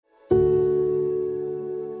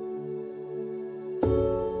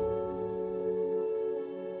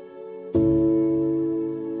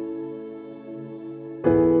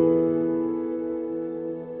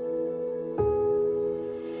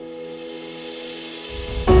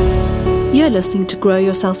You're listening to Grow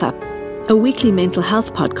Yourself Up, a weekly mental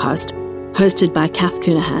health podcast hosted by Kath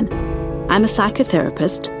Coonahan. I'm a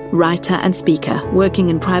psychotherapist, writer and speaker working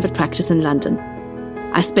in private practice in London.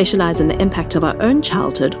 I specialize in the impact of our own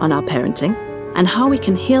childhood on our parenting and how we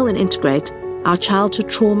can heal and integrate our childhood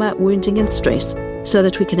trauma, wounding and stress so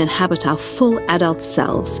that we can inhabit our full adult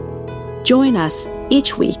selves. Join us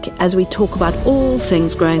each week as we talk about all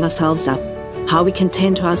things growing ourselves up, how we can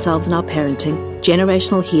tend to ourselves in our parenting,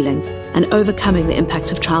 generational healing, and overcoming the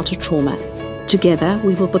impacts of childhood trauma. Together,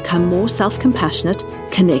 we will become more self-compassionate,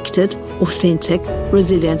 connected, authentic,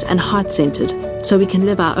 resilient, and heart-centered so we can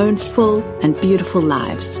live our own full and beautiful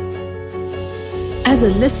lives. As a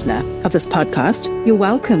listener of this podcast, you're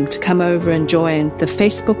welcome to come over and join the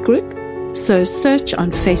Facebook group. So search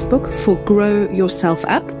on Facebook for Grow Yourself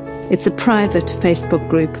Up. It's a private Facebook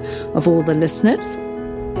group of all the listeners.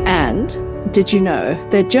 And did you know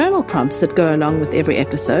there are journal prompts that go along with every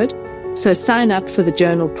episode? So sign up for the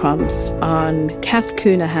journal prompts on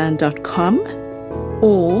kathcoonahan.com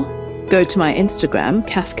or go to my Instagram,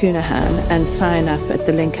 Kath Coonahan, and sign up at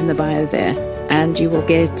the link in the bio there. And you will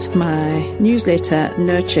get my newsletter,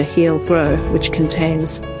 Nurture, Heal, Grow, which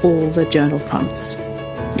contains all the journal prompts.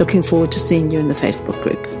 Looking forward to seeing you in the Facebook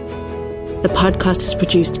group. The podcast is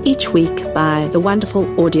produced each week by the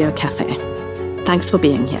wonderful Audio Cafe. Thanks for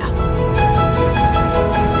being here.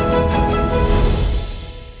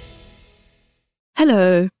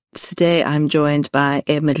 Hello. Today I'm joined by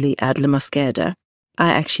Emily Adler Mosqueda. I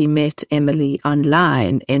actually met Emily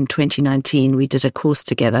online in 2019. We did a course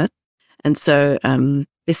together. And so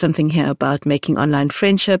there's something here about making online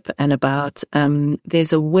friendship and about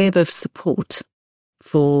there's a web of support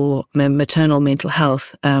for maternal mental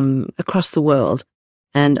health across the world.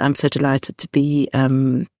 And I'm so delighted to be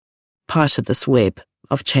part of this web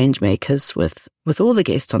of change makers with all the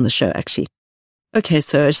guests on the show, actually. Okay,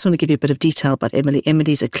 so I just want to give you a bit of detail about Emily.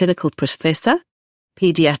 Emily's a clinical professor,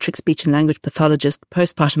 pediatric speech and language pathologist,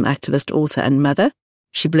 postpartum activist, author, and mother.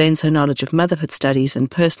 She blends her knowledge of motherhood studies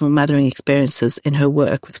and personal mothering experiences in her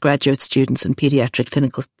work with graduate students in pediatric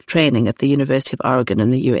clinical training at the University of Oregon in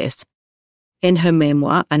the US. In her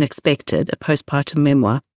memoir, Unexpected, a postpartum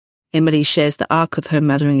memoir, Emily shares the arc of her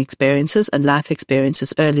mothering experiences and life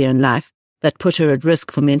experiences earlier in life that put her at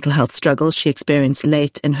risk for mental health struggles she experienced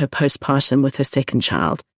late in her postpartum with her second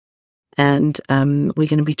child. And we're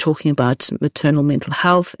going to be talking about maternal mental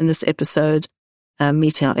health in this episode,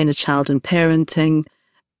 meeting our inner child and parenting,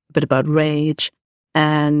 a bit about rage,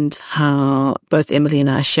 and how both Emily and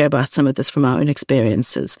I share about some of this from our own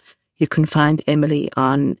experiences. You can find Emily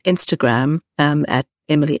on Instagram at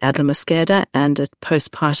Emily Adler Mosqueda and at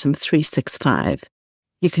Postpartum 365.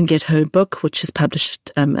 You can get her book, which is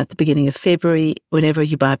published at the beginning of February, whenever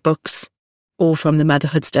you buy books, or from the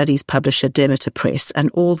motherhood studies publisher Demeter Press.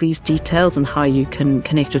 And all these details and how you can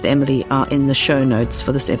connect with Emily are in the show notes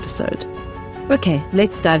for this episode. Okay,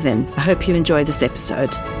 let's dive in. I hope you enjoy this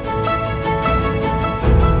episode.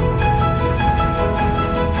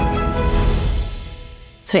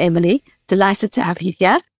 So Emily, delighted to have you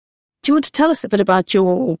here. Do you want to tell us a bit about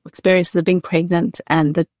your experiences of being pregnant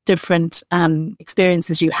and the different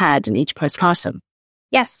experiences you had in each postpartum?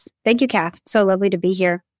 Yes. Thank you, Kath. So lovely to be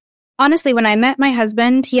here. Honestly, when I met my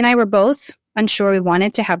husband, he and I were both unsure we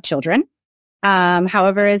wanted to have children.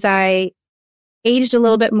 However, as I aged a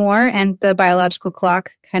little bit more and the biological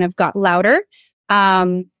clock kind of got louder,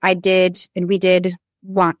 we did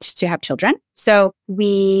want to have children. So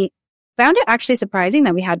we found it actually surprising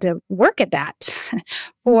that we had to work at that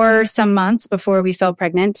for some months before we fell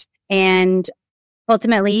pregnant. And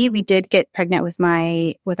ultimately, we did get pregnant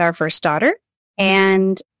with our first daughter.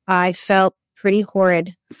 And I felt pretty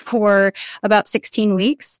horrid for about 16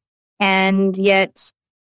 weeks. And yet,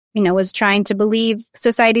 was trying to believe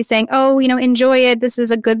society saying, oh, enjoy it. This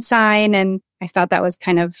is a good sign. And I thought that was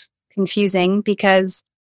kind of confusing because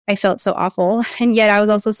I felt so awful. And yet I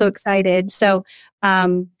was also so excited. So,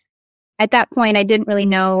 at that point, I didn't really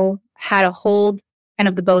know how to hold kind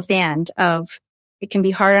of the both end of it can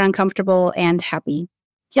be hard and uncomfortable and happy.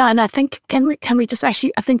 Yeah, and I think, can we just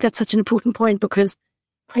actually, I think that's such an important point because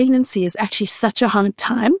pregnancy is actually such a hard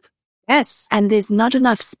time. Yes. And there's not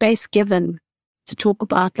enough space given to talk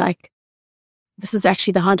about this is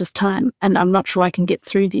actually the hardest time. And I'm not sure I can get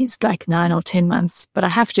through these 9 or 10 months, but I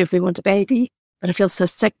have to if we want a baby. But I feel so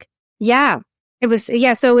sick. Yeah.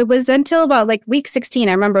 So it was until about week 16,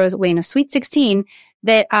 I remember I was weighing a sweet 16,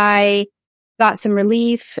 that I got some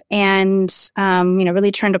relief and,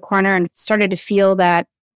 really turned a corner and started to feel that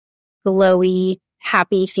glowy,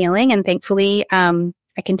 happy feeling. And thankfully, I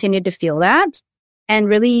continued to feel that and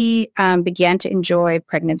really began to enjoy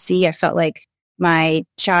pregnancy. I felt like my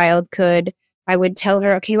child I would tell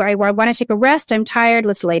her, okay, I want to take a rest. I'm tired.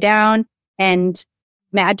 Let's lay down. And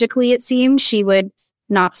magically, it seemed, she would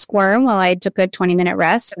not squirm while I took a 20-minute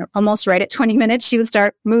rest. And almost right at 20 minutes, she would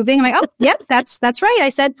start moving. I'm like, oh, yep, that's right. I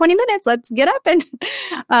said 20 minutes. Let's get up.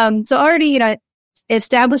 And so already,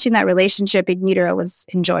 establishing that relationship in utero was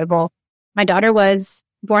enjoyable. My daughter was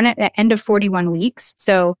born at the end of 41 weeks.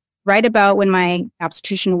 So right about when my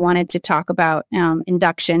obstetrician wanted to talk about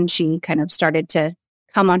induction, she kind of started to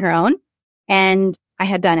come on her own. And I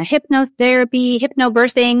had done a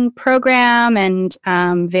hypnobirthing program, and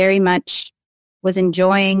very much was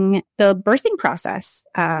enjoying the birthing process.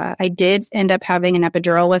 I did end up having an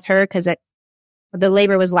epidural with her because the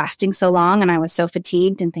labor was lasting so long, and I was so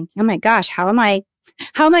fatigued and thinking, oh my gosh, how am I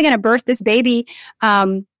going to birth this baby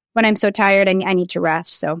when I'm so tired and I need to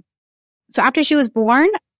rest? So after she was born,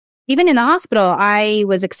 even in the hospital, I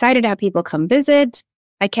was excited to have people come visit.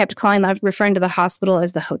 I kept referring to the hospital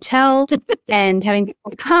as the hotel and having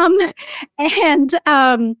people come. And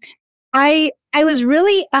I was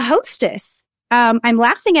really a hostess. I'm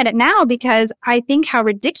laughing at it now because I think how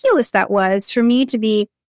ridiculous that was for me to be.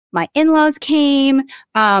 My in-laws came,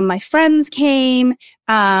 my friends came.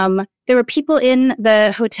 There were people in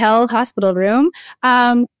the hospital room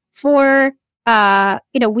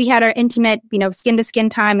we had our intimate, skin to skin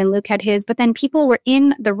time, and Luke had his, but then people were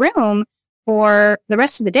in the room for the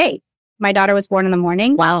rest of the day. My daughter was born in the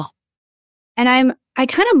morning. Wow. And I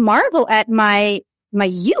kind of marvel at my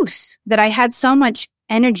youth that I had so much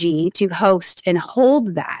energy to host and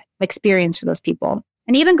hold that experience for those people.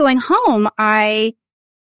 And even going home,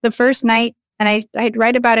 the first night, and I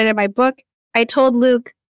write about it in my book, I told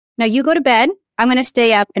Luke, no, you go to bed. I'm going to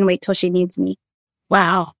stay up and wait till she needs me.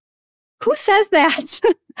 Wow. Who says that?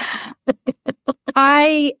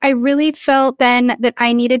 I really felt then that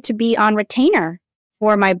I needed to be on retainer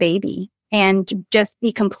for my baby and just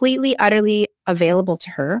be completely, utterly available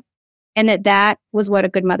to her. And that was what a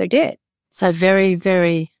good mother did. So very,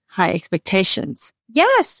 very high expectations.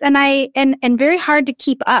 Yes. And very hard to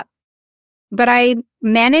keep up. But I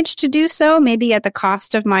managed to do so, maybe at the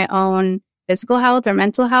cost of my own physical health or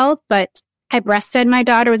mental health. But I breastfed my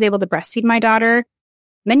daughter, was able to breastfeed my daughter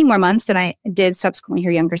many more months than I did subsequently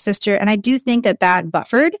her younger sister. And I do think that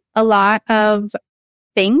buffered a lot of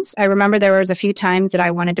things. I remember there was a few times that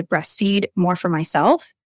I wanted to breastfeed more for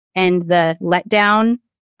myself, and the letdown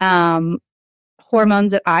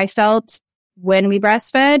hormones that I felt when we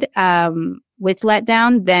breastfed with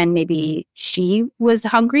letdown than maybe she was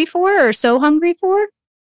hungry for or so hungry for.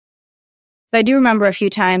 So I do remember a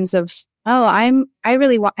few times of, I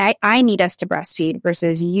need us to breastfeed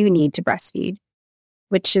versus you need to breastfeed,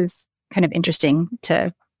 which is kind of interesting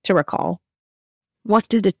to recall. What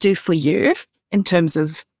did it do for you in terms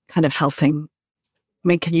of kind of helping? I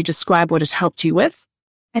mean, can you describe what it helped you with?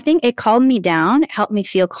 I think it calmed me down. It helped me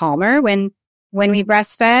feel calmer when we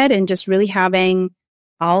breastfed, and just really having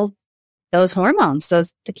all those hormones,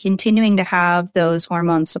 continuing to have those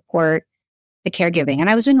hormones support the caregiving. And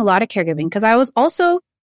I was doing a lot of caregiving because I was also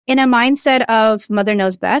in a mindset of mother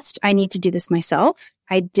knows best. I need to do this myself.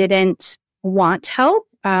 I didn't want help.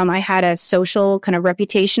 I had a social kind of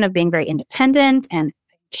reputation of being very independent and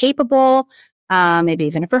capable, maybe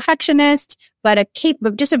even a perfectionist, but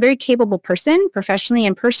just a very capable person professionally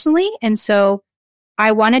and personally. And so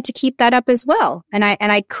I wanted to keep that up as well. And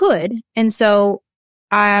I could. And so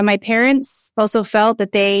my parents also felt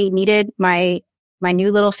that they needed my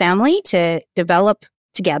new little family to develop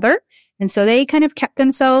together. And so they kind of kept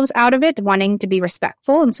themselves out of it, wanting to be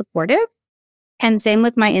respectful and supportive. And same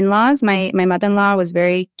with my in-laws. My mother-in-law was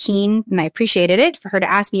very keen, and I appreciated it, for her to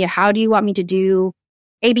ask me, how do you want me to do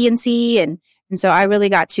A, B, and C? And so I really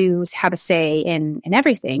got to have a say in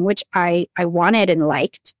everything, which I wanted and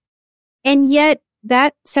liked. And yet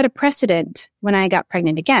that set a precedent when I got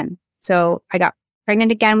pregnant again. So I got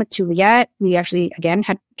pregnant again with Juliet. We actually, again,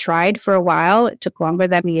 had tried for a while. It took longer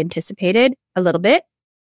than we anticipated, a little bit.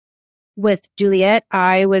 With Juliet,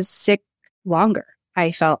 I was sick longer.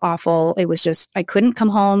 I felt awful. It was just, I couldn't come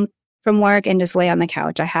home from work and just lay on the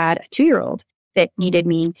couch. I had a 2-year-old that needed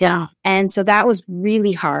me. Yeah. And so that was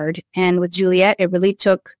really hard. And with Juliet,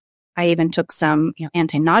 I even took some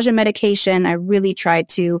anti-nausea medication. I really tried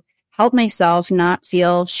to help myself not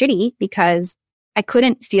feel shitty because I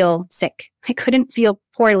couldn't feel sick. I couldn't feel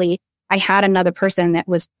poorly. I had another person that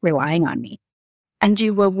was relying on me. And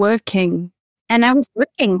you were working. And I was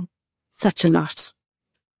working. Such a lot.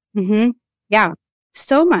 Mm-hmm. Yeah.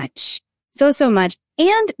 So much. So much.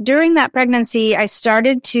 And during that pregnancy, I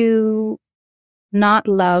started to not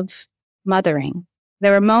love mothering.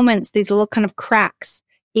 There were moments, these little kind of cracks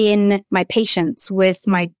in my patience with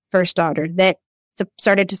my first daughter, that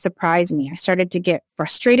started to surprise me. I started to get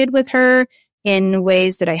frustrated with her in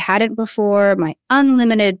ways that I hadn't before. My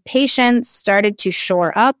unlimited patience started to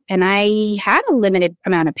shore up, and I had a limited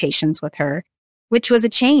amount of patience with her, which was a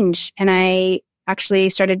change. And I actually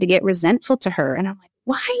started to get resentful to her. And I'm like,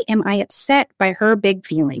 why am I upset by her big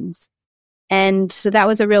feelings? And so that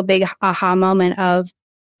was a real big aha moment of,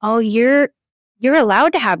 oh, you're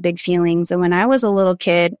allowed to have big feelings. And when I was a little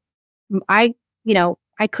kid, I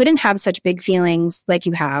couldn't have such big feelings like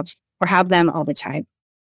you have or have them all the time.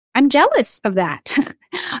 I'm jealous of that.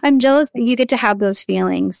 I'm jealous that you get to have those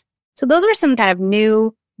feelings. So those were some kind of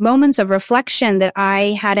new moments of reflection that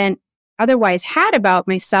I hadn't otherwise had about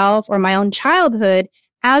myself or my own childhood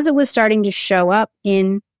as it was starting to show up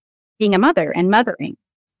in being a mother and mothering.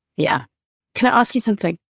 Yeah. Can I ask you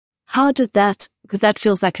something? How did that, because that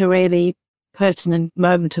feels like a really pertinent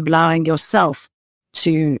moment of allowing yourself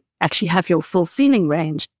to actually have your full feeling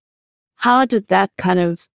range. How did that kind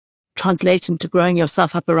of translate into growing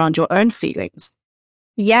yourself up around your own feelings?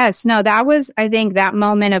 Yes, no, that was, I think, that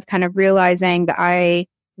moment of kind of realizing that I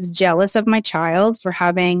was jealous of my child for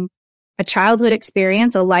having a childhood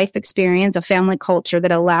experience, a life experience, a family culture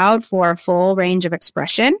that allowed for a full range of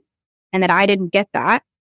expression, and that I didn't get that.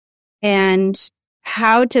 And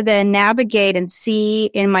how to then navigate and see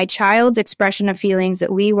in my child's expression of feelings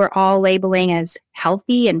that we were all labeling as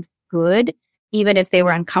healthy and good, even if they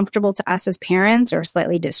were uncomfortable to us as parents or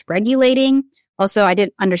slightly dysregulating. Also, I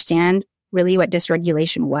didn't understand really what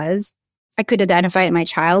dysregulation was. I could identify it in my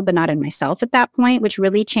child, but not in myself at that point, which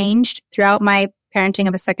really changed throughout my parenting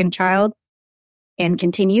of a second child and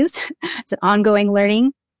continues. It's an ongoing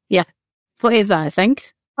learning. Yeah. Forever, I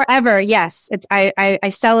think. Forever, yes. I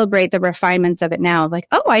celebrate the refinements of it now. Like,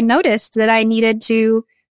 oh, I noticed that I needed to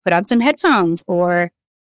put on some headphones or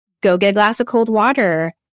go get a glass of cold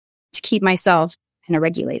water to keep myself in a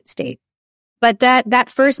regulated state. But that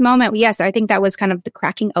first moment, yes, I think that was kind of the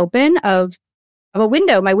cracking open of a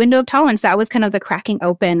window, my window of tolerance. That was kind of the cracking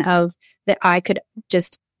open of that I could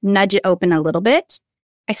just nudge it open a little bit.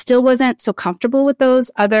 I still wasn't so comfortable with those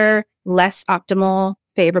other less optimal,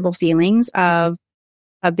 favorable feelings of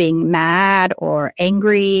being mad or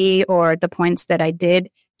angry, or the points that I did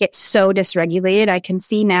get so dysregulated. I can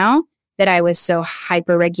see now that I was so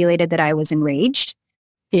hyper-regulated that I was enraged.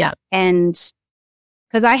 Yeah. And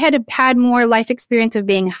because I had more life experience of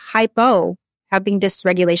being having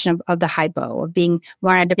dysregulation of the hypo, of being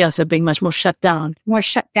more, so being much more shut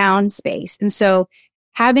down space. And so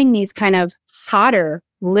having these kind of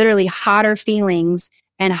literally hotter feelings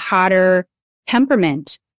and hotter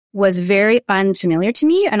temperament was very unfamiliar to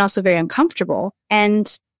me and also very uncomfortable.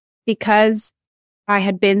 And because I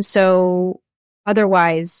had been so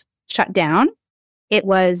otherwise shut down, it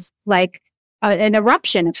was like an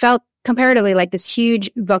eruption. It felt comparatively like this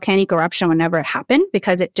huge volcanic eruption whenever it happened,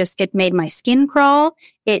 because it made my skin crawl.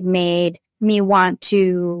 It made me want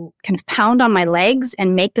to kind of pound on my legs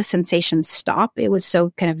and make the sensation stop. It was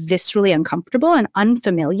so kind of viscerally uncomfortable and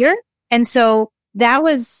unfamiliar. And so that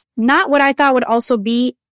was not what I thought would also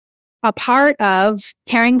be a part of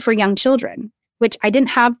caring for young children, which I didn't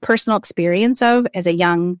have personal experience of as a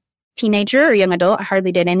young teenager or young adult. I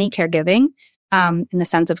hardly did any caregiving in the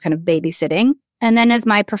sense of kind of babysitting. And then as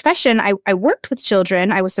my profession, I worked with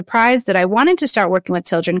children. I was surprised that I wanted to start working with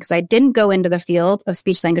children because I didn't go into the field of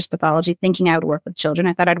speech language pathology thinking I would work with children.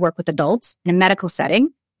 I thought I'd work with adults in a medical setting.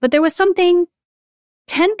 But there was something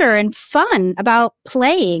tender and fun about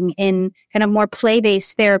playing in kind of more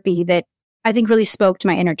play-based therapy that I think really spoke to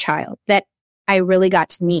my inner child, that I really got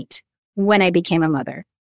to meet when I became a mother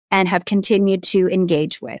and have continued to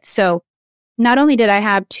engage with. So not only did I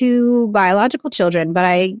have 2 biological children, but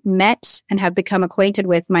I met and have become acquainted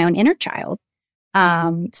with my own inner child.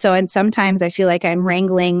 And sometimes I feel like I'm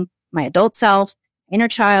wrangling my adult self, inner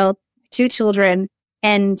child, 2 children,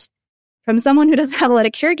 and from someone who doesn't have a lot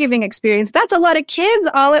of caregiving experience, that's a lot of kids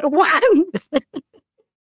all at once.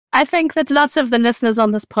 I think that lots of the listeners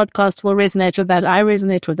on this podcast will resonate with that. I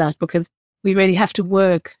resonate with that because we really have to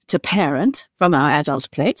work to parent from our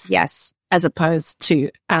adult place. Yes. As opposed to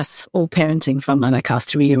us all parenting from like our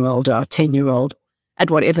 3-year-old or our 10-year-old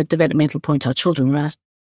at whatever developmental point our children are at.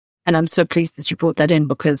 And I'm so pleased that you brought that in,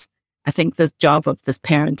 because I think the job of this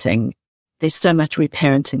parenting, there's so much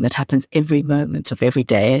reparenting that happens every moment of every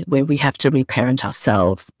day where we have to reparent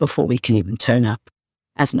ourselves before we can even turn up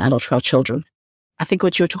as an adult for our children. I think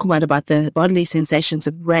what you're talking about the bodily sensations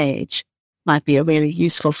of rage might be a really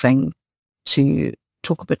useful thing to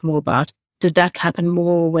talk a bit more about. Did that happen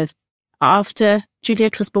more with after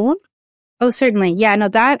Juliet was born? Oh, certainly. Yeah, no,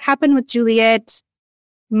 that happened with Juliet.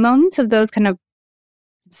 Moments of those kind of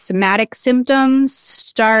somatic symptoms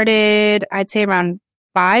started, I'd say around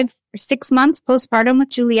 5 or 6 months postpartum with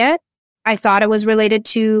Juliet. I thought it was related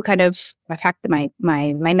to kind of the fact that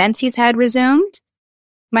my menses had resumed.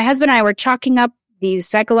 My husband and I were chalking up these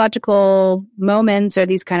psychological moments or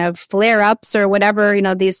these kind of flare-ups or whatever,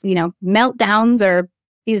 these, meltdowns or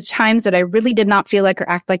these times that I really did not feel like or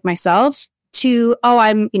act like myself to,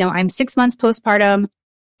 I'm 6 months postpartum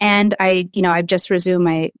and I've just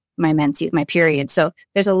resumed my menses, my period. So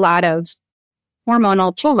there's a lot of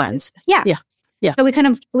hormones. Yeah. So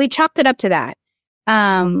we chalked it up to that,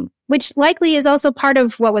 which likely is also part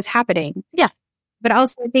of what was happening. Yeah. But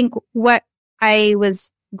also I think what I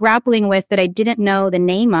was grappling with that I didn't know the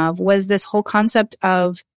name of was this whole concept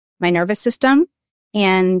of my nervous system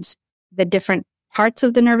and the different parts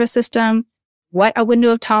of the nervous system, what a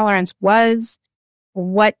window of tolerance was,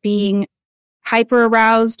 what being hyper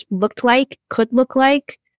aroused could look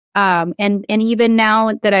like. And even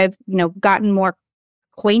now that I've, gotten more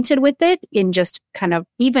acquainted with it in just kind of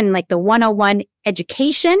even like the 101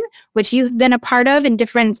 education, which you've been a part of in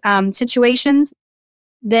different situations,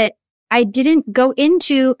 that I didn't go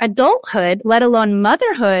into adulthood, let alone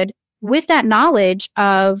motherhood, with that knowledge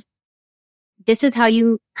of this is how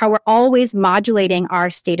we're always modulating our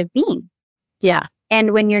state of being. Yeah.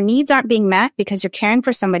 And when your needs aren't being met because you're caring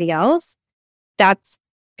for somebody else, that's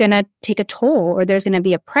going to take a toll or there's going to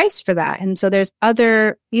be a price for that. And so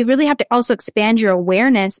you really have to also expand your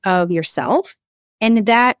awareness of yourself. And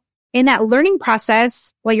that in that learning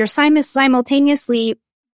process, while you're simultaneously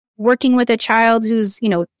working with a child who's,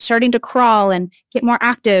 starting to crawl and get more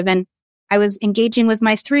active. And I was engaging with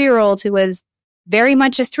my 3-year-old who was very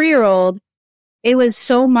much a 3-year-old. It was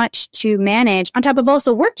so much to manage on top of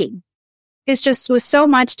also working. It just was so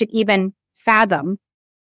much to even fathom.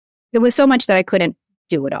 There was so much that I couldn't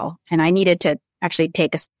do it all. And I needed to actually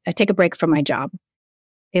take a break from my job.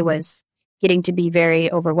 It was getting to be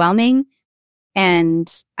very overwhelming.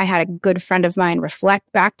 And I had a good friend of mine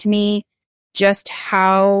reflect back to me just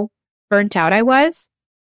how burnt out I was.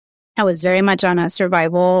 I was very much on a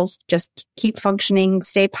survival, just keep functioning,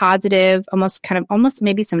 stay positive, almost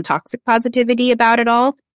maybe some toxic positivity about it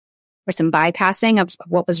all, or some bypassing of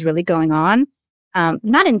what was really going on.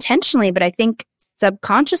 Not intentionally, but I think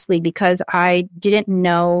subconsciously because I didn't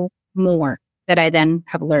know more that I then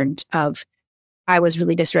have learned of. I was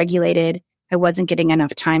really dysregulated. I wasn't getting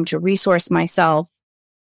enough time to resource myself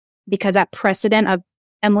because that precedent of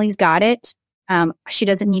Emily's got it. She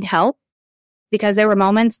doesn't need help, because there were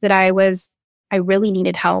moments that I really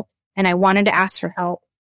needed help and I wanted to ask for help,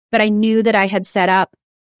 but I knew that I had set up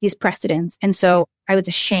these precedents. And so I was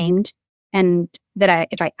ashamed and that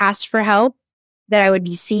if I asked for help, that I would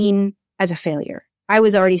be seen as a failure. I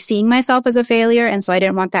was already seeing myself as a failure. And so I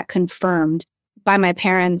didn't want that confirmed by my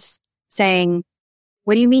parents saying,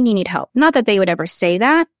 what do you mean you need help? Not that they would ever say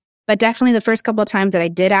that, but definitely the first couple of times that I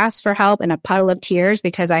did ask for help in a puddle of tears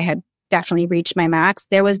because I had definitely reached my max,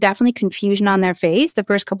 there was definitely confusion on their face the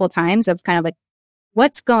first couple of times of kind of like,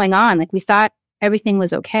 what's going on? Like we thought everything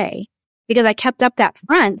was okay because I kept up that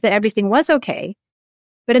front that everything was okay.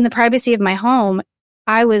 But in the privacy of my home,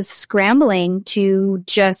 I was scrambling to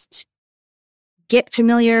just get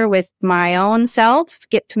familiar with my own self,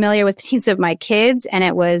 get familiar with the needs of my kids. And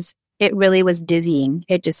it really was dizzying.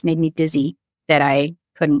 It just made me dizzy that I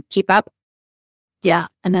couldn't keep up. Yeah.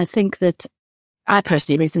 And I think that I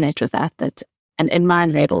personally resonate with that, and in my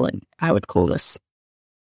labeling, I would call this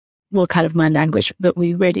more kind of my language, that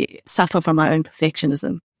we really suffer from our own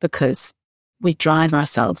perfectionism because we drive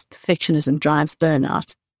ourselves. Perfectionism drives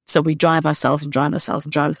burnout. So we drive ourselves and drive ourselves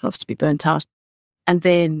and drive ourselves to be burnt out. And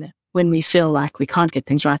then when we feel like we can't get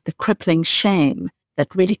things right, the crippling shame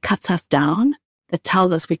that really cuts us down, that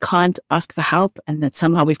tells us we can't ask for help and that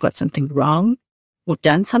somehow we've got something wrong or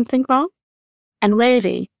done something wrong. And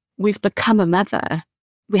really, we've become a mother.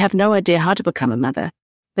 We have no idea how to become a mother.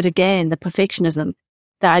 But again, the perfectionism,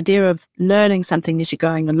 the idea of learning something as you're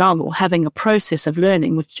going along or having a process of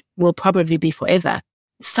learning, which will probably be forever,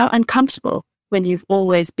 is so uncomfortable when you've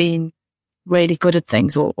always been really good at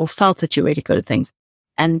things or felt that you're really good at things.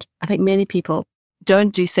 And I think many people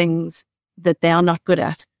don't do things that they are not good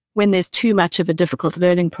at when there's too much of a difficult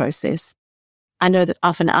learning process. I know that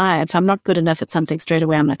often if I'm not good enough at something straight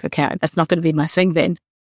away, I'm like, okay, that's not going to be my thing then.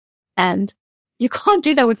 And you can't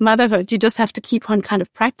do that with motherhood. You just have to keep on kind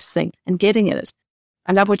of practicing and getting at it.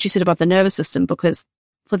 I love what you said about the nervous system, because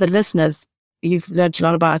for the listeners, you've learned a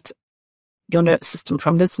lot about your nervous system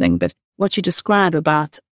from listening, but what you describe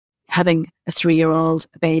about having a 3-year-old,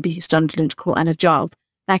 a baby who's starting to learn to crawl and a job,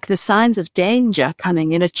 like the signs of danger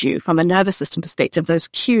coming in at you from a nervous system perspective, those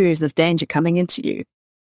cues of danger coming into you,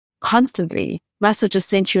 constantly must have just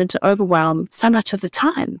sent you into overwhelm so much of the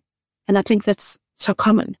time. And I think that's so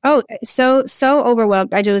common. Oh, so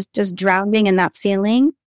overwhelmed. I was just drowning in that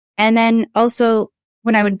feeling. And then also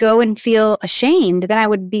when I would go and feel ashamed, then I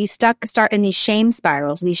would be start in these shame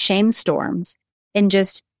spirals, these shame storms, and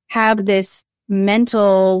just have this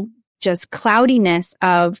mental just cloudiness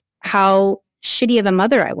of how shitty of a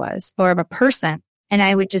mother I was or of a person. And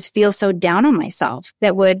I would just feel so down on myself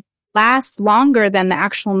that would last longer than the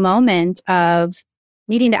actual moment of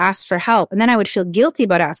needing to ask for help. And then I would feel guilty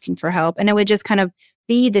about asking for help. And it would just kind of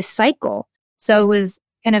be this cycle. So it was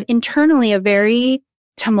kind of internally a very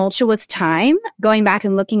tumultuous time. Going back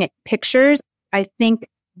and looking at pictures, I think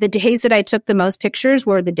the days that I took the most pictures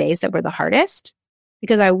were the days that were the hardest,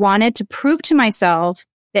 because I wanted to prove to myself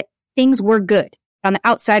that things were good. On the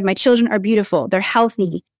outside, my children are beautiful. They're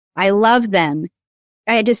healthy. I love them.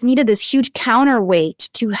 I just needed this huge counterweight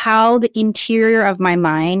to how the interior of my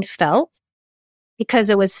mind felt, because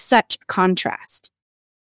it was such a contrast.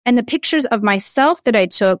 And the pictures of myself that I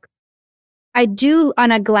took, I do,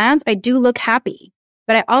 on a glance, I do look happy.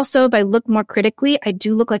 But I also, if I look more critically, I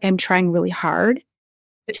do look like I'm trying really hard.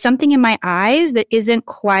 There's something in my eyes that isn't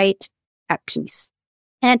quite at peace.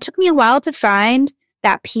 And it took me a while to find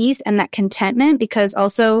that peace and that contentment, because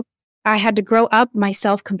also I had to grow up my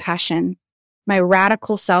self-compassion, my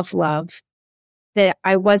radical self-love, that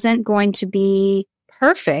I wasn't going to be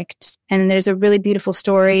perfect. And there's a really beautiful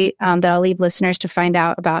story that I'll leave listeners to find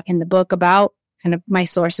out about in the book, about kind of my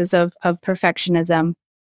sources of perfectionism.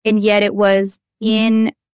 And yet it was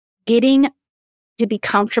in getting to be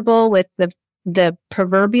comfortable with the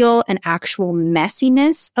proverbial and actual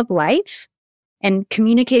messiness of life and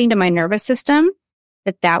communicating to my nervous system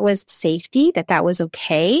that was safety, that was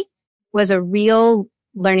okay, was a real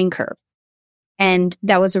learning curve. And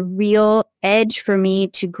that was a real edge for me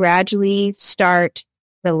to gradually start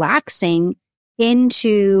relaxing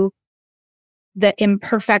into the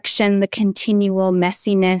imperfection, the continual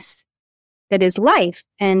messiness that is life,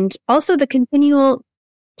 and also the continual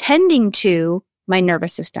tending to my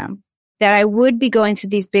nervous system. That I would be going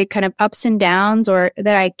through these big kind of ups and downs, or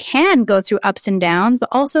that I can go through ups and downs, but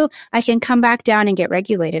also I can come back down and get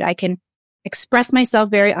regulated. I can express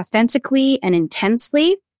myself very authentically and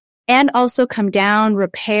intensely, and also come down,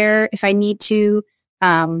 repair if I need to,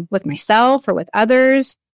 with myself or with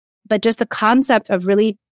others. But just the concept of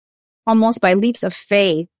really almost by leaps of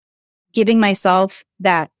faith, giving myself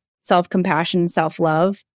that self-compassion,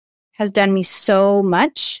 self-love has done me so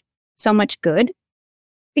much good,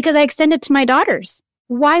 because I extend it to my daughters.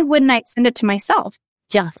 Why wouldn't I extend it to myself?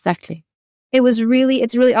 Yeah, exactly. It's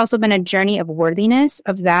really also been a journey of worthiness,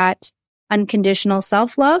 of that unconditional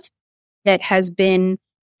self-love that has been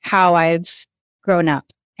how I've grown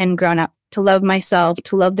up to love myself,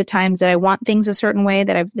 to love the times that I want things a certain way,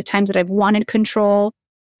 the times that I've wanted control,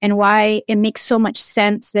 and why it makes so much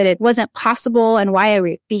sense that it wasn't possible, and why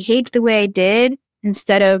I behaved the way I did,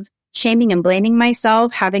 instead of shaming and blaming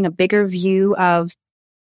myself, having a bigger view of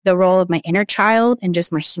the role of my inner child and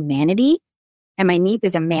just my humanity and my need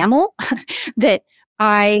as a mammal, that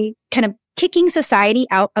I kind of kicking society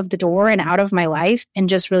out of the door and out of my life, and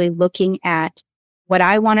just really looking at what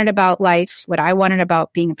I wanted about life, what I wanted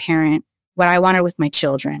about being a parent, what I wanted with my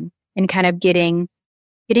children, and kind of getting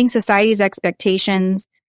society's expectations,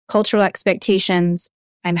 cultural expectations.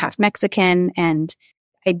 I'm half Mexican, and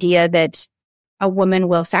idea that a woman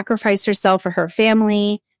will sacrifice herself for her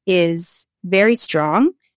family is very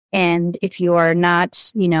strong. And if you are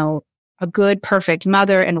not, a good, perfect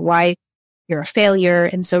mother and wife, you're a failure.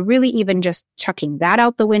 And so really even just chucking that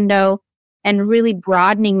out the window and really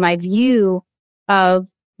broadening my view of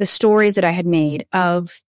the stories that I had made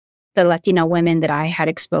of the Latina women that I had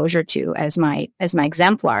exposure to as my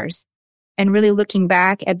exemplars. And really looking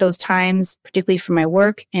back at those times, particularly for my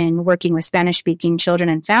work and working with Spanish-speaking children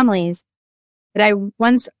and families, that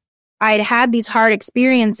I'd had these hard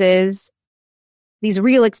experiences, these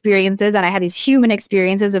real experiences, and I had these human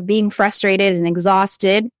experiences of being frustrated and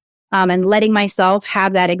exhausted, and letting myself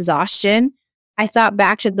have that exhaustion. I thought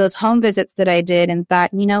back to those home visits that I did and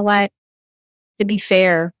thought, you know what? To be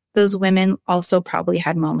fair, those women also probably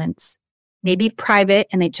had moments, maybe private,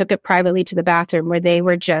 and they took it privately to the bathroom, where they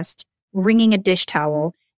were just wringing a dish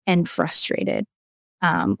towel and frustrated.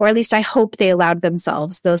 Or at least I hope they allowed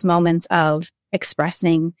themselves those moments of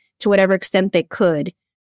expressing to whatever extent they could,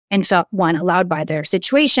 and felt, one, allowed by their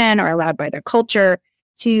situation or allowed by their culture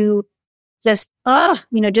to just,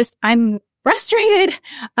 I'm frustrated.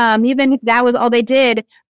 Even if that was all they did,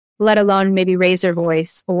 let alone maybe raise their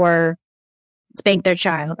voice or spank their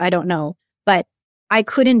child. I don't know. But I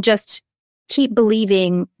couldn't just keep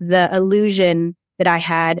believing the illusion that I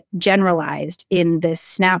had generalized in this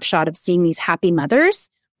snapshot of seeing these happy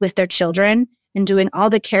mothers with their children and doing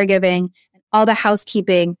all the caregiving, all the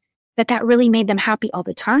housekeeping, that really made them happy all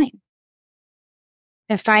the time.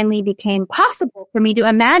 It finally became possible for me to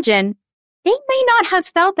imagine they may not have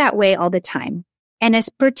felt that way all the time. And it's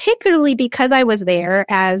particularly because I was there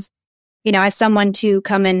as someone to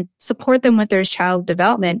come and support them with their child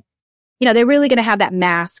development. They're really going to have that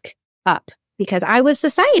mask up because I was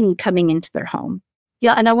society coming into their home.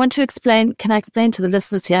 Yeah. And I want to can I explain to the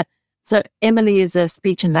listeners here? So Emily is a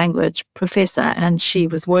speech and language professor, and she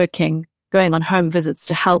was going on home visits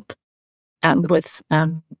to help with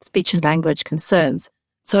speech and language concerns.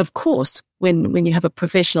 So of course, when you have a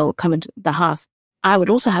professional come into the house, I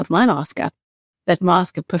would also have my mask up, that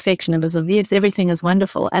mask of perfectionism. Yes, everything is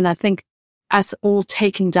wonderful. And I think us all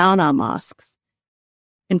taking down our masks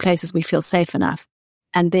in places we feel safe enough,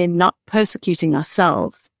 and then not persecuting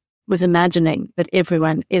ourselves with imagining that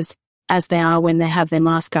everyone is as they are when they have their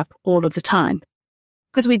mask up all of the time.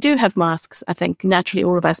 Because we do have masks, I think, naturally,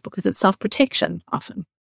 all of us, because it's self-protection often.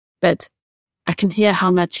 But I can hear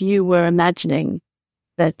how much you were imagining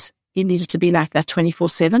that you needed to be like that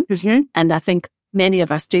 24/7. Mm-hmm. And I think many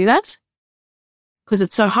of us do that because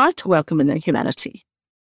it's so hard to welcome in the humanity.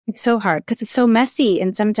 It's so hard because it's so messy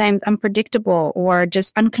and sometimes unpredictable or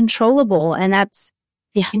just uncontrollable. And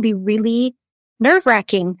can be really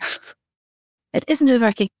nerve-wracking. It is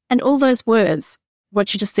nerve-wracking. And all those words,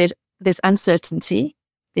 what you just said, there's uncertainty,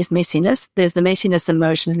 there's messiness, there's the messiness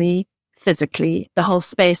emotionally, physically, the whole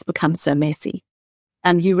space becomes so messy.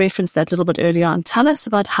 You referenced that a little bit earlier on. Tell us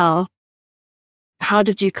about how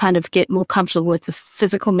did you kind of get more comfortable with the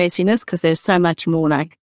physical messiness? Because there's so much more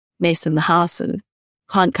like mess in the house and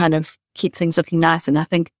can't kind of keep things looking nice. And I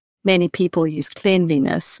think many people use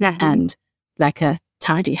cleanliness and like a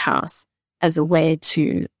tidy house as a way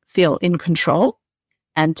to feel in control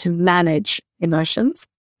and to manage emotions.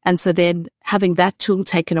 And so then having that tool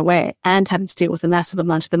taken away and having to deal with a massive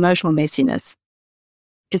amount of emotional messiness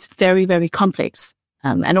is very, very complex.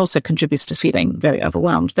 And also contributes to feeling very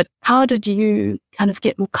overwhelmed. But how did you kind of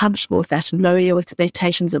get more comfortable with that and lower your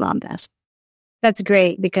expectations around that? That's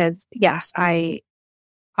great because, yes,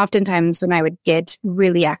 oftentimes when I would get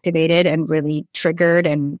really activated and really triggered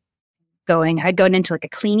and I'd go into like a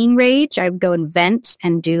cleaning rage. I would go and vent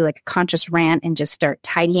and do like a conscious rant and just start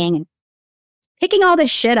tidying and picking all this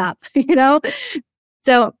shit up,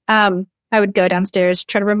 So I would go downstairs,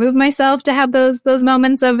 try to remove myself to have those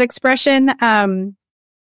moments of expression.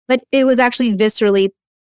 But it was actually viscerally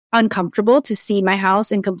uncomfortable to see my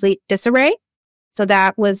house in complete disarray. So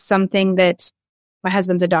that was something that my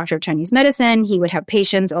husband's a doctor of Chinese medicine. He would have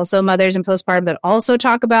patients, also mothers in postpartum, but also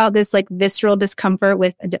talk about this like visceral discomfort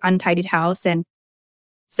with an untidied house. And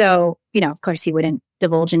so, of course, he wouldn't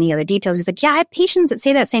divulge any other details. He's like, yeah, I have patients that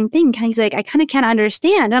say that same thing. He's like, I kind of can't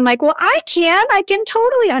understand. And I'm like, well, I can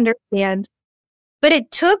totally understand. But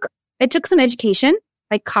it took some education,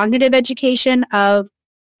 like cognitive education of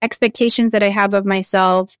expectations that I have of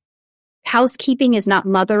myself. Housekeeping is not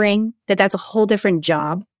mothering, that's a whole different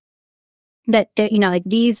job. That like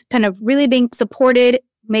these kind of really being supported,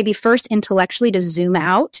 maybe first intellectually to zoom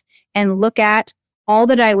out and look at all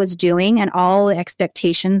that I was doing and all the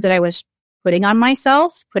expectations that I was putting on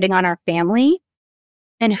myself, putting on our family,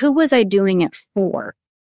 and who was I doing it for?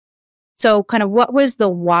 So kind of what was the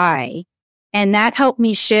why? And that helped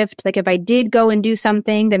me shift. Like if I did go and do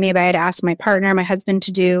something that maybe I had asked my partner, my husband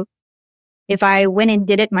to do, if I went and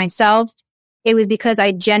did it myself, it was because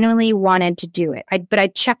I genuinely wanted to do it. But I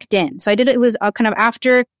checked in. So I did it. It was kind of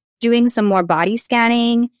after doing some more body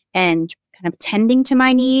scanning and kind of tending to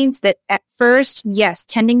my needs that at first, yes,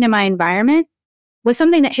 tending to my environment was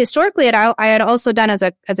something that historically I had also done as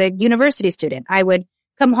a university student. I would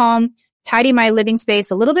come home, tidy my living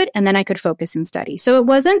space a little bit, and then I could focus and study. So it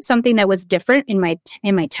wasn't something that was different in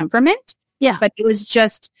my temperament. Yeah. But it was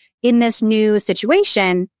just in this new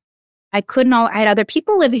situation, I had other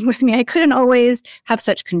people living with me. I couldn't always have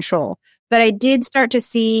such control. But I did start to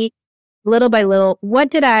see little by little,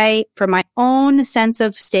 what did I, for my own sense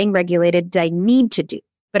of staying regulated, did I need to do?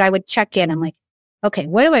 But I would check in. I'm like, okay,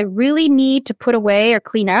 what do I really need to put away or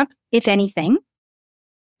clean up, if anything?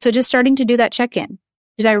 So just starting to do that check-in.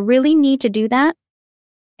 Did I really need to do that?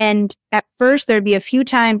 And at first, there'd be the few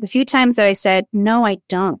times that I said, no, I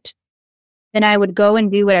don't. Then I would go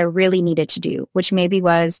and do what I really needed to do, which maybe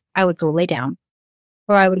was I would go lay down,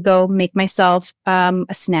 or I would go make myself a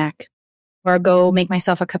snack, or go make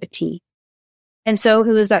myself a cup of tea. And so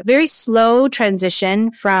it was that very slow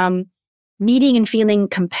transition from needing and feeling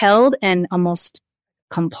compelled and almost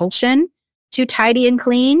compulsion to tidy and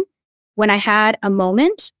clean. When I had a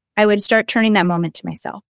moment, I would start turning that moment to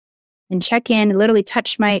myself and check in, literally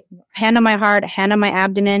touch my hand on my heart, hand on my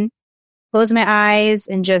abdomen, close my eyes,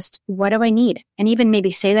 and just, what do I need? And even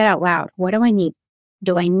maybe say that out loud. What do I need?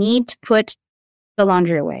 Do I need to put the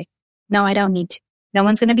laundry away? No, I don't need to. No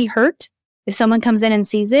one's going to be hurt. If someone comes in and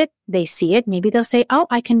sees it, they see it. Maybe they'll say, oh,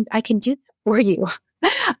 I can do that for you.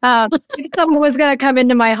 If someone was going to come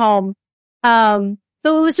into my home. So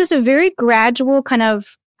it was just a very gradual kind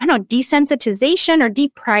of, desensitization or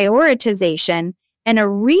deprioritization and a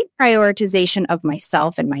reprioritization of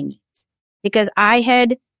myself and my needs. Because I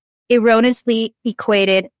had erroneously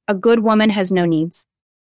equated a good woman has no needs.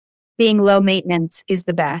 Being low maintenance is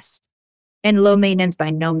the best. And low maintenance by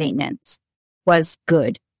no maintenance was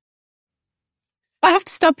good. I have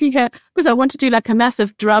to stop you here because I want to do like a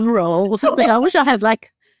massive drum roll or something. I wish I had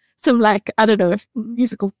like some I don't know,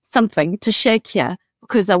 musical something to shake here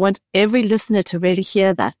because I want every listener to really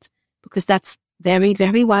hear that because that's very,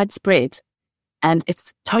 very widespread and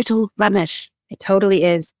it's total rubbish. It totally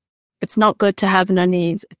is. It's not good to have no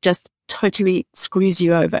needs. It just totally screws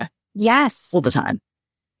you over. Yes. All the time.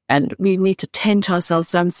 And we need to tend to ourselves.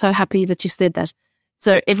 So I'm so happy that you said that.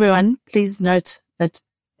 So everyone, please note that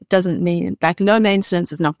it doesn't mean like low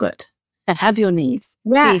maintenance is not good. And have your needs.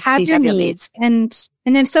 Yeah, please have your needs. And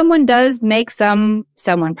if someone does make someone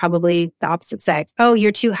probably the opposite sex, oh,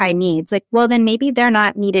 you're too high needs. Like, well, then maybe they're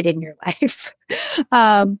not needed in your life.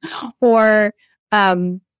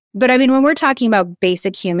 But I mean, when we're talking about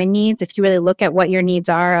basic human needs, if you really look at what your needs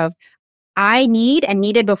are of, I need and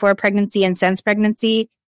needed before pregnancy and since pregnancy,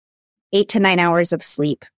 8 to 9 hours of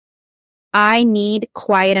sleep. I need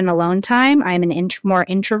quiet and alone time. I'm an more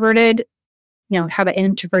introverted, have an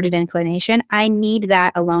introverted inclination. I need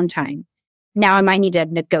that alone time. Now I might need to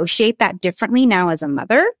negotiate that differently now as a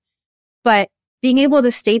mother, but being able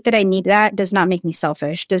to state that I need that does not make me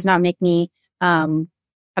selfish, does not make me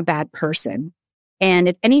a bad person. And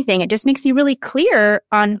if anything, it just makes me really clear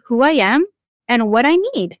on who I am and what I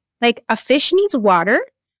need. Like a fish needs water.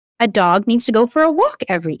 A dog needs to go for a walk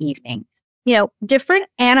every evening. Different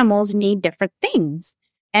animals need different things.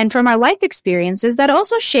 And from our life experiences, that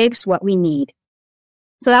also shapes what we need.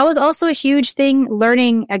 So that was also a huge thing,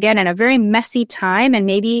 learning, again, in a very messy time and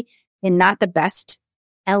maybe in not the best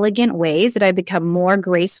elegant ways that I become more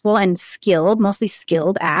graceful and mostly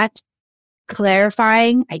skilled at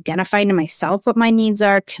clarifying, identifying to myself what my needs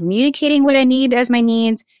are, communicating what I need as my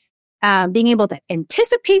needs, being able to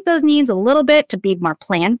anticipate those needs a little bit to be more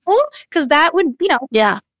planful, because that would,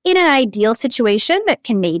 in an ideal situation that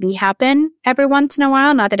can maybe happen every once in a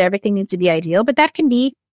while, not that everything needs to be ideal, but that can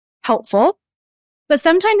be helpful. But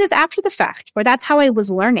sometimes it's after the fact, or that's how I was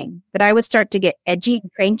learning, that I would start to get edgy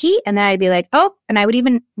and cranky, and then I'd be like, oh, and I would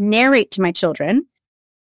even narrate to my children,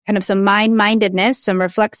 kind of some mindedness, some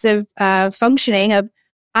reflexive functioning of,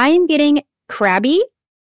 I am getting crabby.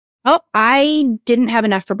 Oh, I didn't have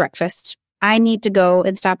enough for breakfast. I need to go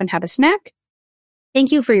and stop and have a snack.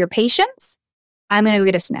 Thank you for your patience. I'm going to go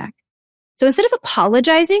get a snack. So instead of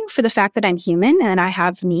apologizing for the fact that I'm human and I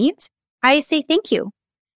have needs, I say thank you.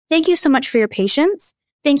 Thank you so much for your patience.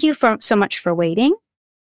 Thank you so much for waiting.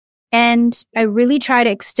 And I really try to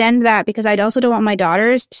extend that because I also don't want my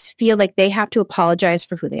daughters to feel like they have to apologize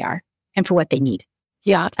for who they are and for what they need.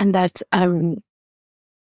 Yeah, and that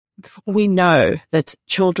we know that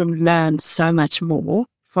children learn so much more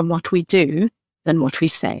from what we do than what we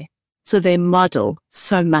say. So they model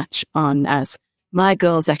so much on us. My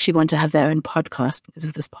girls actually want to have their own podcast because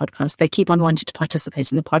of this podcast. They keep on wanting to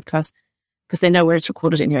participate in the podcast because they know where it's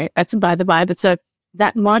recorded anyway. That's by the by. But so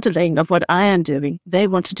that modeling of what I am doing, they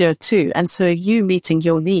want to do it too. And so you meeting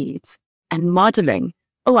your needs and modeling,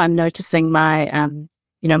 oh, I'm noticing my,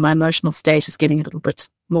 my emotional state is getting a little bit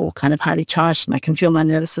more kind of highly charged and I can feel my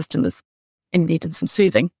nervous system is in need of some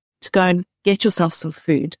soothing. To go and get yourself some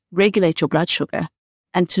food, regulate your blood sugar,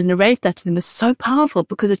 and to narrate that to them is so powerful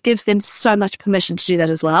because it gives them so much permission to do that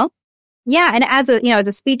as well. Yeah. And as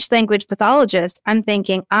a speech language pathologist, I'm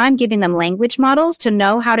thinking I'm giving them language models to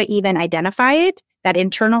know how to even identify it, that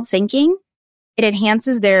internal thinking. It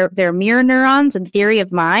enhances their mirror neurons and theory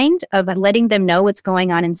of mind of letting them know what's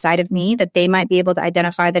going on inside of me, that they might be able to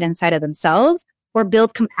identify that inside of themselves or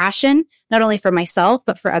build compassion, not only for myself,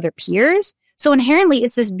 but for other peers. So inherently,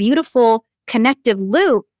 it's this beautiful connective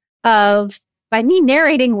loop of, by me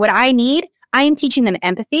narrating what I need, I am teaching them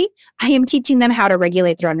empathy. I am teaching them how to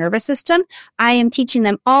regulate their own nervous system. I am teaching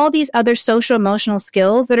them all these other social emotional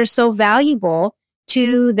skills that are so valuable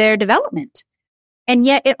to their development. And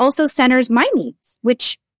yet it also centers my needs,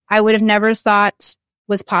 which I would have never thought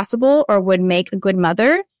was possible or would make a good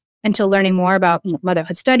mother until learning more about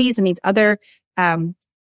motherhood studies and these other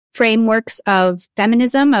frameworks of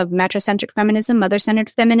feminism, of matricentric feminism,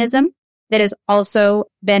 mother-centered feminism, that has also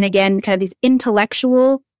been, again, kind of these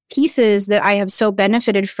intellectual pieces that I have so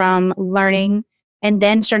benefited from learning and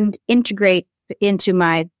then starting to integrate into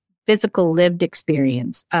my physical lived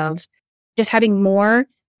experience of just having more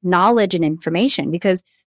knowledge and information, because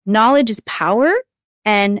knowledge is power.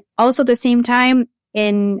 And also at the same time,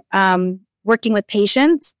 in working with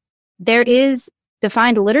patients, there is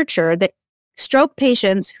defined literature that stroke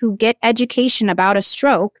patients who get education about a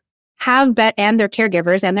stroke and their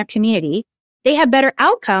caregivers and their community, they have better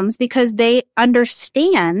outcomes because they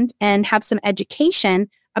understand and have some education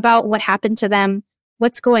about what happened to them,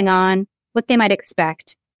 what's going on, what they might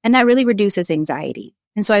expect. And that really reduces anxiety.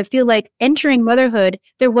 And so I feel like entering motherhood,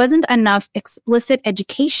 there wasn't enough explicit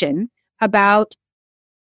education about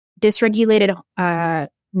dysregulated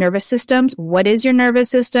nervous systems. What is your nervous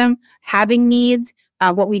system? Having needs,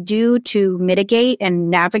 what we do to mitigate and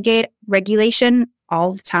navigate regulation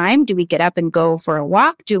all the time. Do we get up and go for a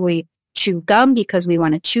walk? Do we chew gum because we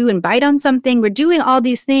want to chew and bite on something? We're doing all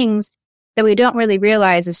these things that we don't really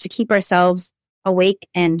realize is to keep ourselves awake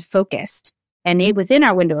and focused and within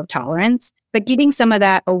our window of tolerance. But getting some of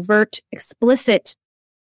that overt, explicit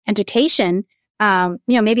education,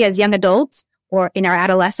 maybe as young adults or in our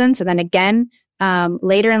adolescence, and then again,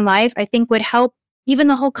 later in life, I think would help even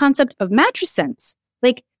the whole concept of matrescence.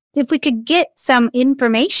 Like, if we could get some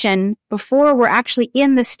information before we're actually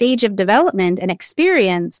in the stage of development and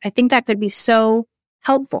experience, I think that could be so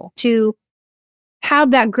helpful to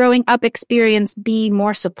have that growing up experience be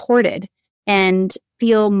more supported and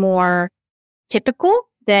feel more typical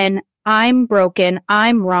than I'm broken,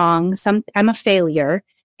 I'm wrong, I'm a failure,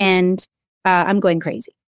 and I'm going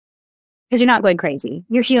crazy. Because you're not going crazy.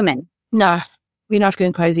 You're human. No, we're not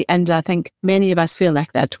going crazy. And I think many of us feel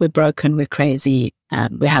like that. We're broken, we're crazy,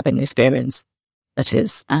 we're having an experience that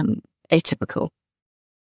is atypical.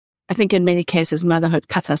 I think in many cases, motherhood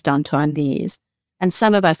cuts us down to our knees. And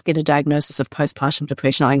some of us get a diagnosis of postpartum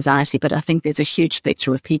depression or anxiety, but I think there's a huge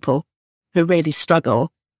spectrum of people who really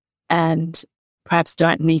struggle and perhaps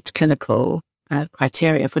don't meet clinical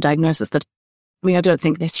criteria for diagnosis. But I don't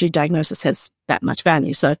think this huge diagnosis has that much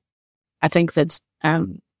value. So I think that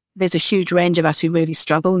there's a huge range of us who really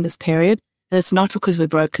struggle in this period. And it's not because we're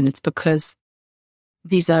broken. It's because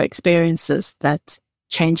these are experiences that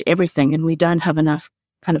change everything. And we don't have enough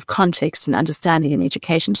kind of context and understanding and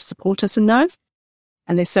education to support us in those.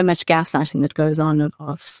 And there's so much gaslighting that goes on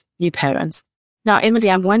of new parents. Now, Emily,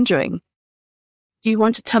 I'm wondering, do you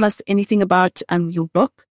want to tell us anything about your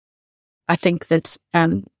book? I think that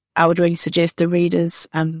I would really suggest the readers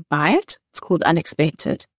buy it. It's called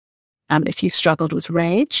Unexpected. If you've struggled with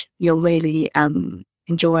rage, you'll really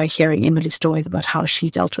enjoy hearing Emily's stories about how she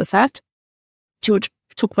dealt with that. Do you want to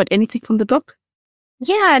talk about anything from the book?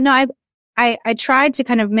 Yeah, no, I tried to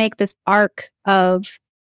kind of make this arc of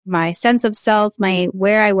my sense of self,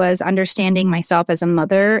 where I was understanding myself as a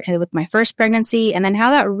mother with my first pregnancy, and then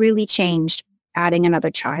how that really changed adding another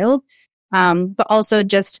child. But also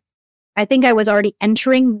just, I think I was already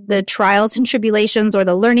entering the trials and tribulations or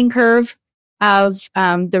the learning curve of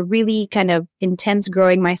the really kind of intense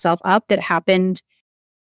growing myself up that happened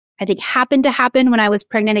to happen when I was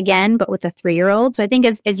pregnant again, but with a 3-year-old. So I think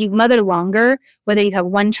as you mother longer, whether you have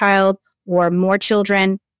one child or more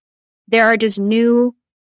children, there are just new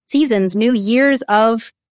seasons, new years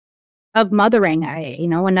of mothering,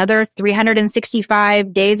 another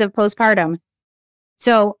 365 days of postpartum.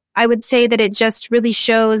 So I would say that it just really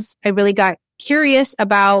shows I really got curious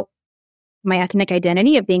about my ethnic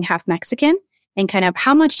identity of being half Mexican and kind of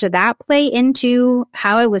how much did that play into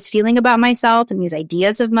how I was feeling about myself and these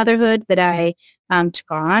ideas of motherhood that I took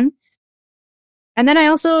on. And then I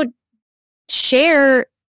also share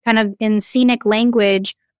kind of in scenic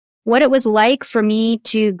language what it was like for me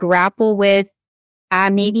to grapple with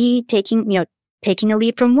maybe taking a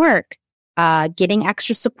leave from work, getting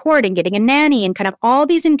extra support and getting a nanny and kind of all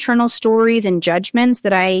these internal stories and judgments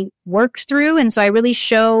that I worked through. And so I really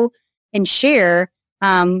show and share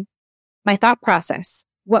my thought process.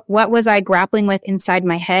 What was I grappling with inside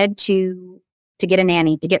my head to get a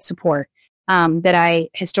nanny, to get support, that I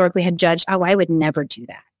historically had judged, I would never do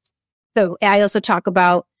that. So I also talk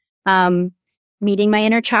about meeting my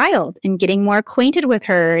inner child and getting more acquainted with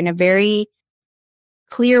her in a very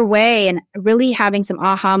clear way and really having some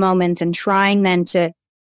aha moments and trying then to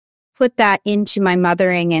put that into my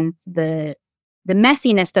mothering and the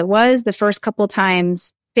messiness that was the first couple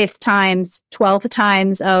times, 5th times, 12th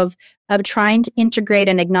times of trying to integrate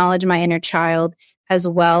and acknowledge my inner child as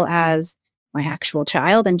well as my actual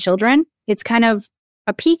child and children. It's kind of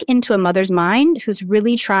a peek into a mother's mind who's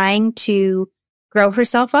really trying to grow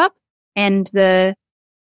herself up, and the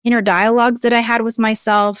inner dialogues that I had with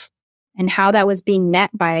myself and how that was being met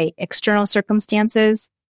by external circumstances,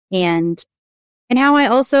 and how I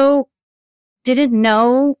also didn't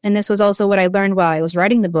know, and this was also what I learned while I was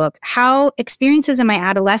writing the book, how experiences in my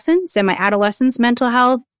adolescence and my adolescence mental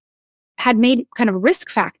health had made kind of risk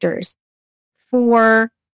factors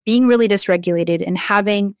for being really dysregulated and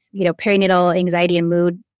having, perinatal anxiety and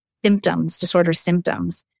mood disorder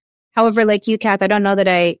symptoms. However, like you, Kath, I don't know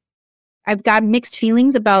that I've got mixed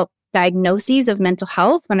feelings about diagnoses of mental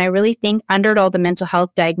health, when I really think under all the mental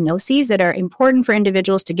health diagnoses that are important for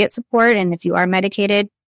individuals to get support. And if you are medicated,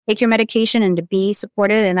 take your medication and to be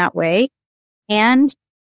supported in that way. And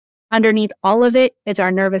underneath all of it is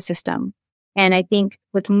our nervous system. And I think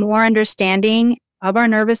with more understanding of our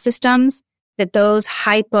nervous systems, that those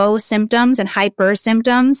hypo symptoms and hyper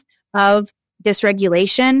symptoms of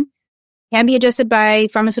dysregulation can be adjusted by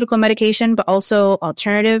pharmaceutical medication, but also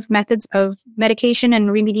alternative methods of medication and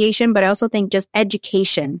remediation. But I also think just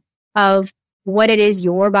education of what it is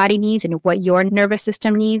your body needs and what your nervous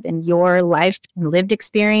system needs and your life and lived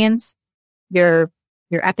experience, your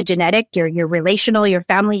epigenetic, your relational, your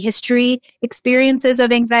family history experiences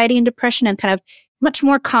of anxiety and depression, and kind of much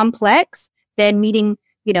more complex than meeting,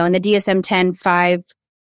 in the DSM-10-5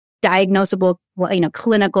 diagnosable,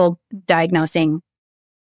 clinical diagnosing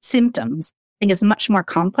symptoms. I think it's much more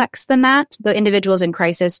complex than that. The individuals in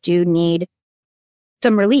crisis do need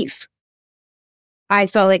some relief. I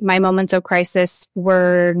felt like my moments of crisis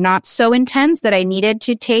were not so intense that I needed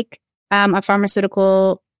to take a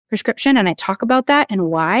pharmaceutical prescription. And I talk about that and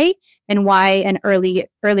why an earlier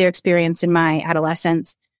experience in my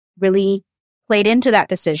adolescence really played into that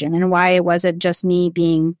decision, and why it wasn't just me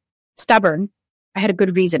being stubborn. I had a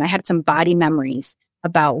good reason. I had some body memories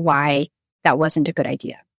about why that wasn't a good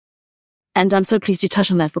idea. And I'm so pleased you touched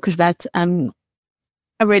on that, because that,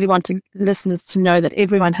 I really want listeners to know that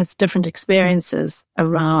everyone has different experiences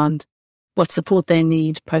around what support they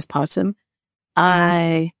need postpartum.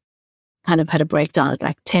 I kind of had a breakdown at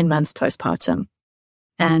like 10 months postpartum,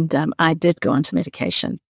 and I did go onto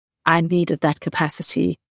medication. I needed that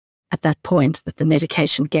capacity at that point that the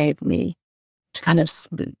medication gave me to kind of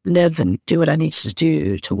live and do what I needed to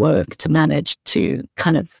do, to work, to manage, to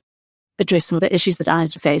kind of address some of the issues that I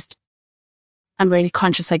had faced. I'm really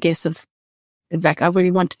conscious, I guess, of, in fact, I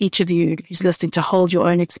really want each of you who's listening to hold your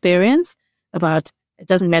own experience about, it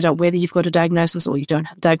doesn't matter whether you've got a diagnosis or you don't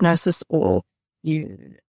have a diagnosis, or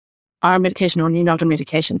you are on medication or you're not on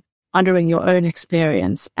medication, honoring your own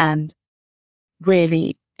experience and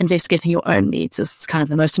really investigating your own needs is kind of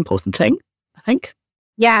the most important thing, I think.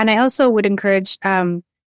 Yeah. And I also would encourage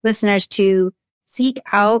listeners to seek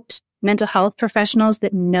out mental health professionals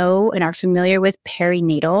that know and are familiar with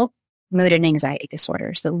perinatal mood and anxiety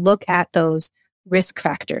disorders, that look at those risk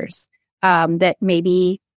factors that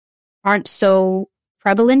maybe aren't so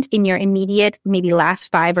prevalent in your immediate, maybe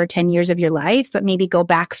last 5 or 10 years of your life, but maybe go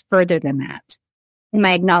back further than that. In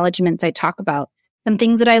my acknowledgments, I talk about some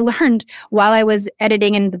things that I learned while I was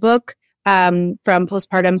editing in the book from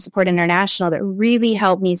Postpartum Support International that really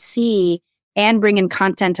helped me see and bring in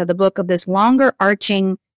content to the book of this longer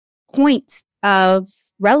arching points of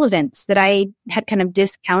relevance that I had kind of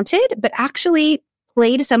discounted, but actually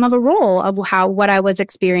played some of a role of what I was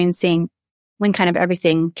experiencing when kind of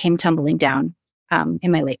everything came tumbling down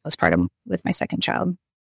in my late postpartum with my second child.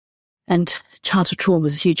 And childhood trauma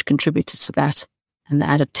was a huge contributor to that, and the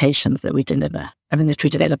adaptations that we deliver, that we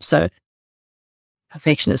develop. So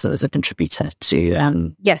perfectionism is a contributor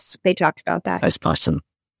to yes, they talked about that. Postpartum.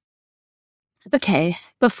 Okay,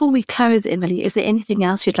 before we close, Emily, is there anything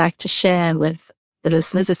else you'd like to share with the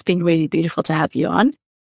listeners? It's been really beautiful to have you on.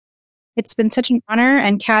 It's been such an honor.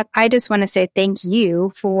 And Kat, I just want to say thank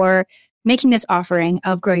you for making this offering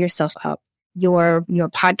of Grow Yourself Up, your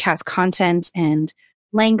podcast content and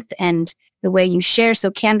length, and the way you share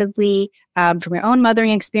so candidly from your own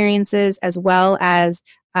mothering experiences, as well as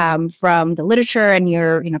from the literature and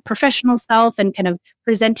your professional self, and kind of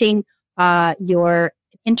presenting your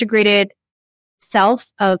integrated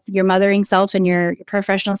self of your mothering self and your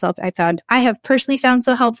professional self. I have personally found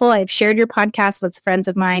so helpful. I've shared your podcast with friends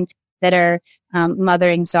of mine that are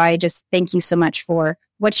mothering. So I just thank you so much for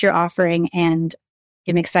what you're offering, and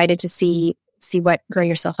I'm excited to see what Grow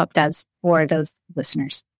Yourself Up does for those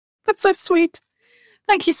listeners. That's so sweet.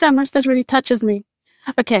 Thank you so much. That really touches me.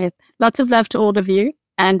 Okay. Lots of love to all of you.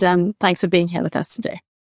 And thanks for being here with us today.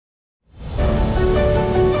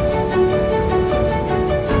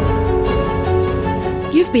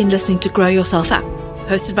 You've been listening to Grow Yourself Up,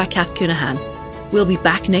 hosted by Kath Cunahan. We'll be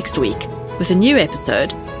back next week with a new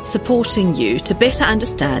episode supporting you to better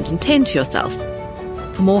understand and tend to yourself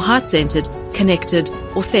for more heart-centered, connected,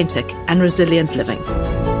 authentic, and resilient living.